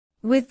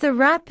With the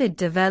rapid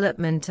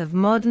development of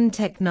modern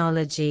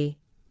technology,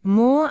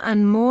 more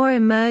and more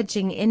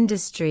emerging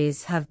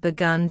industries have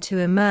begun to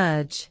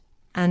emerge,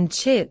 and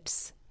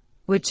chips,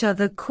 which are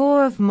the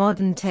core of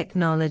modern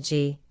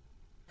technology,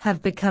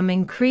 have become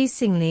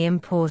increasingly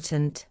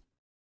important.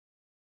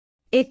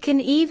 It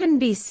can even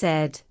be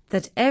said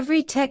that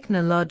every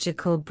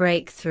technological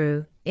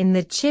breakthrough in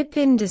the chip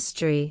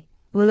industry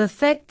will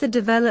affect the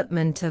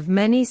development of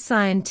many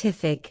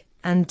scientific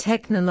and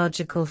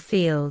technological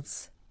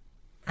fields,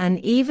 and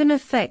even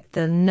affect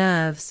the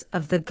nerves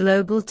of the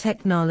global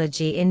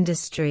technology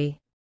industry.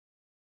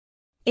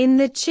 In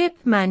the chip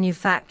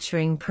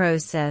manufacturing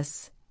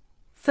process,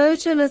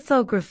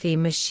 photolithography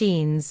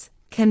machines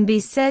can be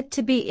said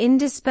to be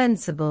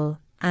indispensable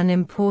and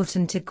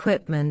important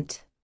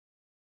equipment.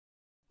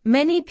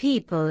 Many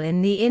people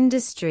in the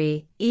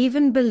industry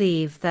even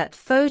believe that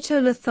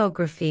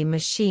photolithography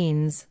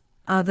machines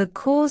are the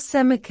core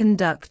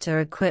semiconductor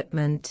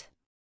equipment.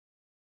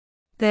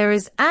 There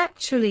is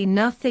actually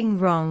nothing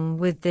wrong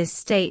with this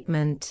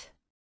statement.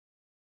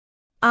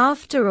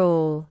 After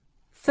all,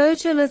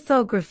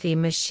 photolithography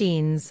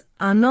machines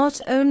are not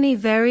only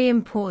very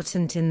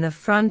important in the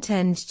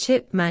front-end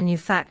chip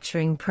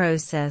manufacturing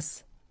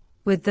process,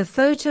 with the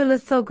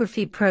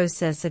photolithography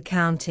process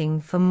accounting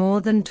for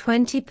more than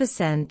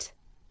 20%,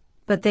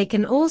 but they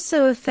can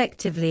also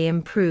effectively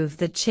improve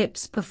the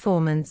chip's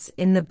performance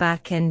in the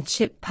back-end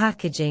chip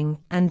packaging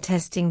and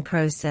testing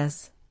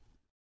process.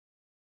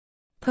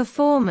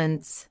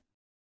 Performance.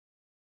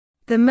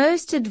 The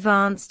most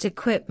advanced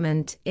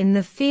equipment in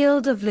the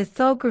field of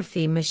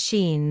lithography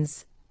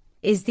machines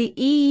is the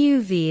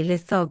EUV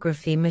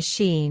lithography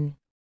machine.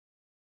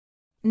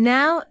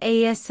 Now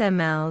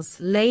ASML's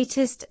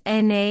latest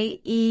NA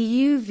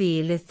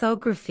EUV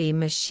lithography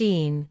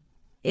machine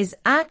is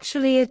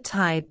actually a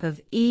type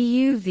of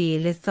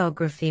EUV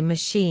lithography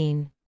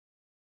machine.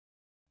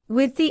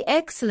 With the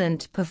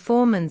excellent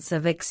performance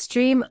of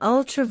extreme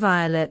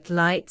ultraviolet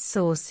light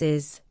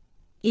sources,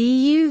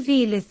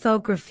 EUV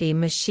lithography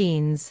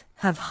machines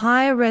have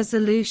higher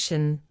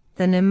resolution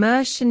than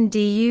immersion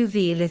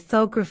DUV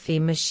lithography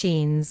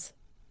machines,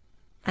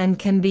 and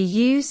can be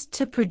used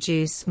to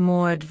produce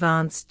more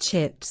advanced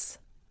chips.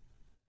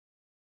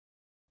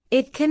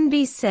 It can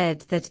be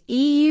said that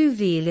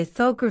EUV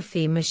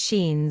lithography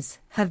machines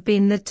have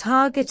been the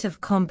target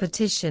of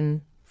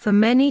competition for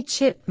many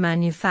chip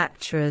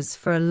manufacturers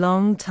for a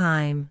long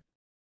time.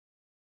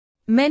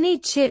 Many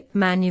chip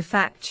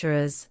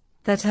manufacturers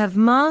that have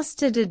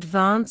mastered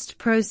advanced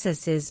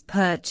processes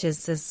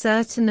purchase a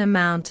certain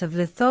amount of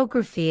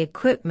lithography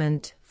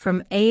equipment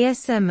from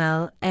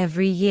ASML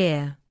every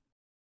year.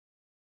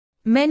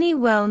 Many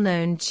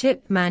well-known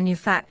chip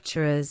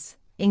manufacturers,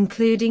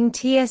 including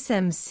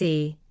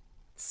TSMC,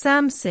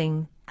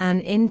 Samsung,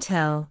 and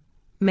Intel,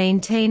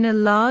 maintain a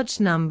large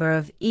number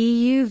of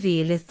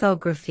EUV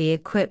lithography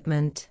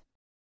equipment.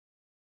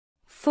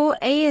 For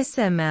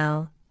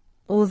ASML,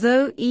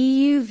 although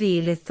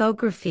EUV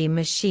lithography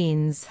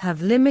machines have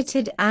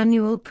limited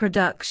annual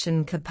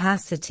production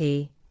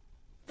capacity,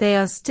 they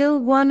are still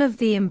one of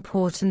the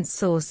important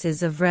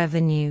sources of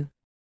revenue.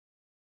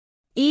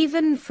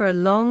 Even for a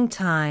long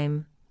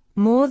time,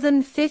 more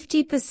than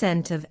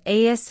 50% of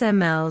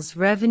ASML's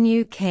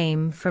revenue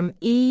came from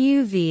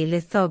EUV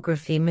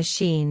lithography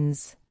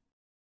machines.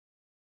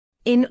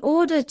 In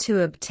order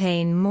to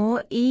obtain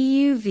more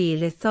EUV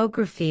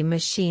lithography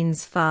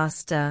machines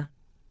faster,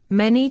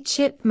 many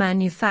chip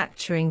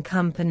manufacturing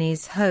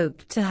companies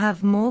hope to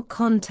have more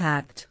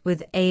contact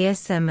with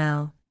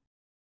ASML.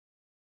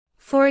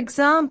 For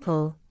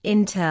example,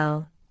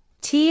 Intel,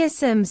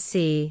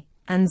 TSMC,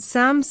 and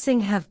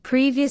Samsung have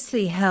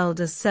previously held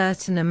a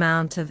certain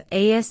amount of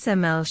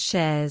ASML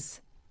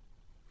shares,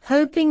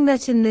 hoping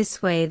that in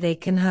this way they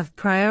can have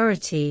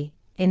priority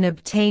in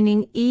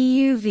obtaining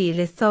EUV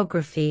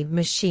lithography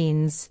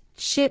machines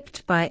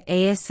shipped by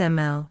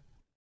ASML.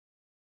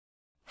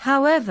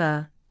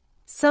 However,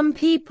 some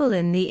people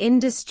in the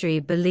industry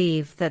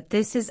believe that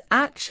this is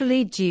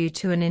actually due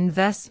to an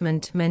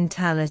investment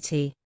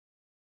mentality.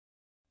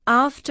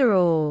 After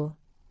all,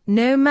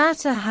 no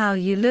matter how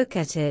you look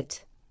at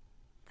it,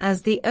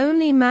 as the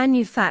only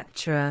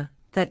manufacturer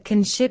that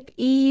can ship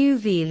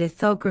EUV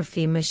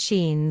lithography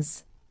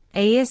machines,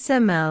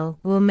 ASML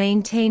will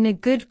maintain a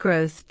good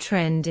growth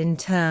trend in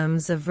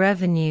terms of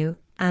revenue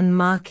and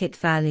market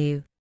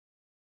value.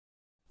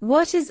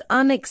 What is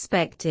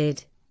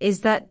unexpected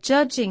is that,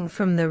 judging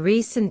from the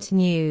recent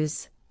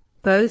news,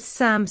 both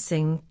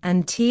Samsung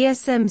and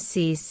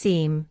TSMC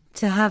seem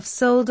to have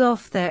sold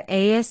off their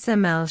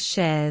ASML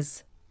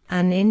shares,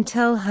 and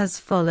Intel has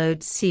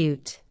followed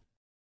suit.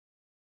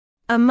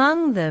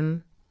 Among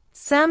them,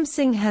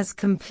 Samsung has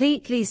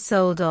completely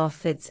sold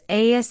off its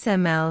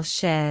ASML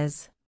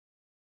shares.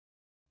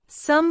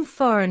 Some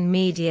foreign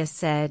media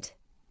said,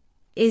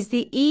 "Is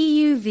the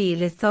EUV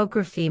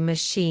lithography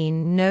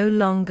machine no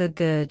longer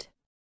good?"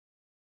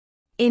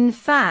 In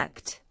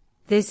fact,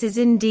 this is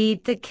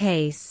indeed the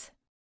case.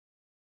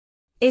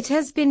 It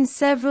has been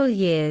several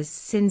years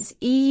since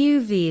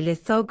EUV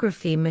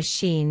lithography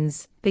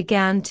machines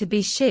began to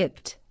be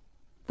shipped,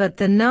 but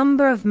the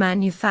number of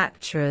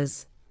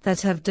manufacturers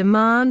that have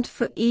demand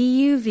for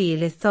EUV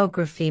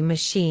lithography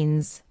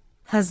machines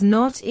has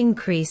not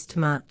increased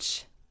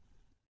much.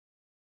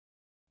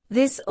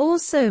 This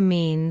also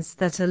means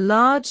that a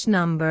large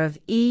number of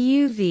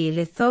EUV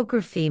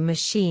lithography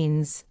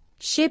machines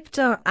shipped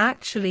are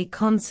actually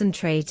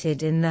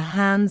concentrated in the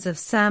hands of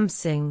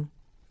Samsung,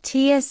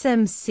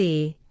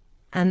 TSMC,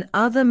 and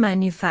other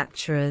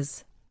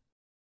manufacturers.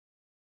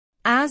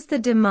 As the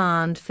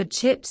demand for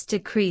chips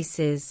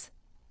decreases,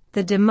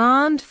 the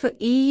demand for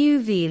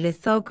EUV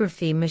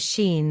lithography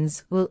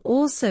machines will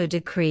also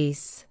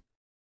decrease.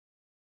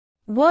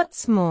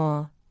 What's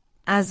more,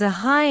 as a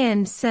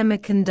high-end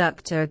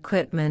semiconductor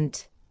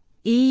equipment,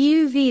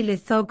 EUV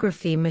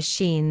lithography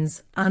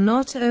machines are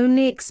not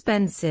only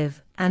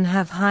expensive and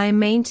have high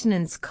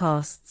maintenance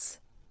costs,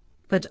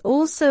 but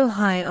also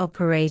high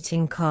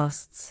operating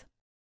costs.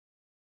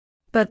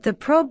 But the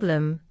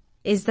problem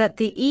is that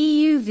the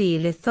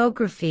EUV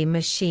lithography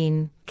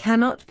machine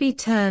cannot be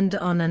turned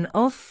on and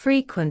off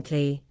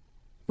frequently,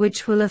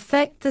 which will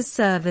affect the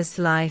service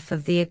life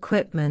of the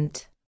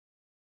equipment.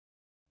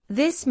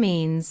 This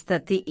means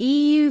that the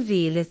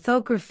EUV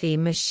lithography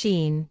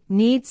machine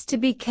needs to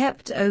be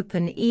kept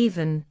open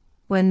even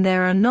when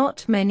there are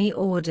not many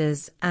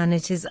orders and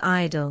it is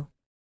idle.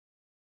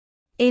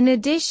 In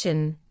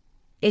addition,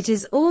 it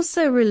is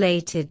also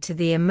related to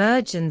the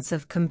emergence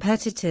of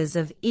competitors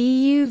of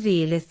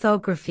EUV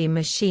lithography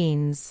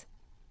machines.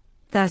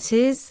 That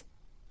is,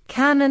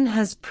 Canon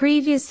has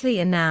previously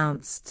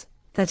announced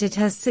that it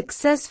has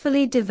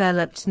successfully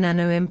developed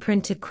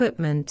nanoimprint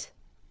equipment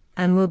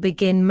and will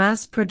begin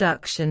mass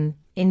production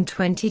in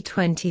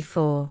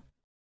 2024.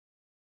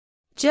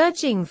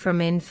 Judging from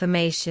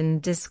information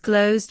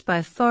disclosed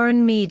by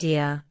foreign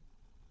media,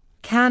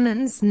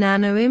 Canon's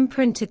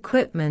nanoimprint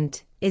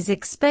equipment is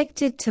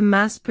expected to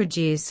mass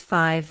produce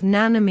 5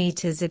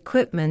 nanometers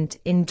equipment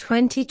in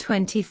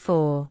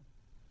 2024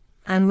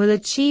 and will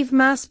achieve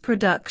mass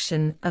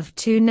production of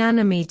 2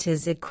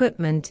 nanometers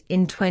equipment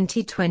in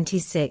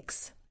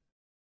 2026.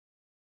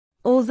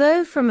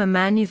 Although from a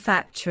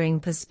manufacturing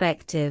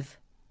perspective,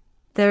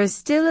 there is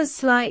still a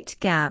slight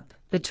gap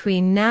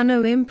between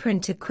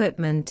nanoimprint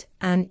equipment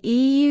and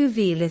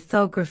EUV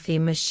lithography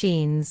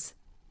machines,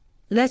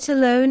 let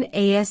alone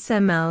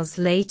ASML's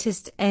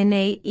latest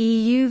NA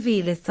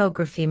EUV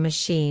lithography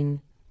machine.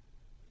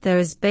 There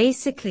is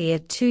basically a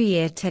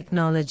 2-year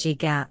technology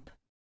gap.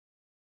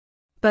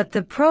 But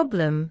the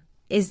problem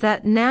is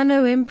that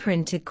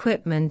nanoimprint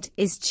equipment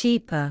is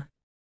cheaper.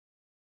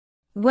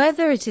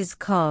 Whether it is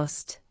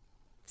cost,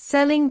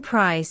 selling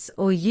price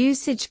or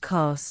usage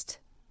cost,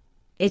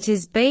 it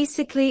is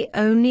basically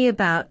only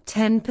about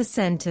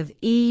 10% of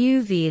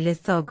EUV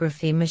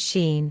lithography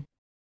machine.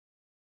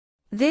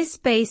 This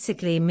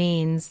basically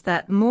means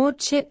that more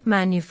chip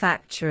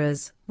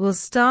manufacturers will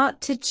start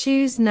to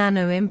choose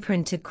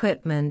nanoimprint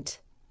equipment,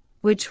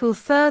 which will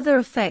further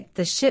affect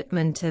the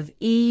shipment of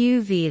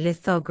EUV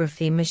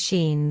lithography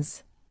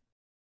machines.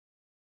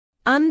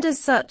 Under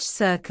such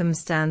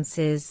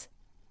circumstances,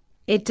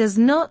 it does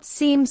not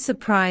seem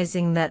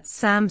surprising that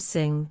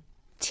Samsung,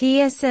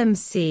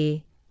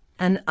 TSMC,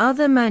 and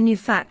other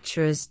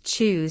manufacturers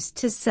choose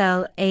to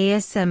sell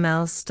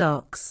ASML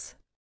stocks.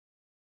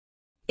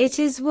 It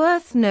is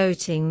worth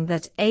noting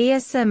that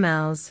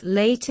ASML's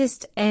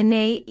latest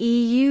NA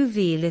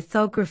EUV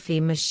lithography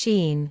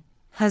machine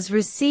has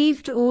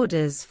received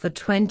orders for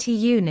 20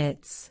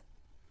 units,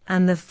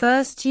 and the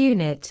first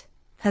unit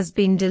has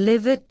been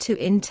delivered to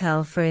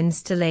Intel for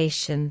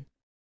installation.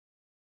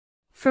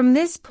 From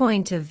this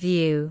point of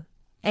view,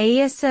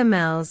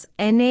 ASML's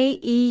NA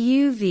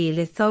EUV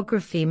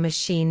lithography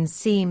machine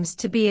seems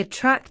to be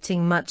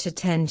attracting much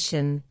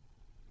attention,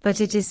 but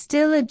it is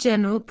still a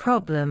general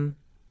problem,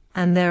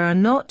 and there are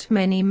not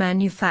many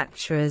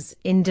manufacturers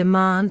in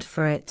demand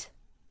for it.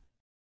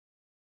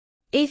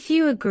 If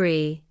you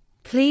agree,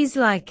 please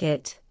like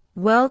it,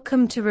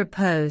 welcome to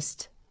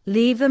repost,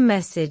 leave a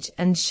message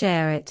and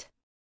share it.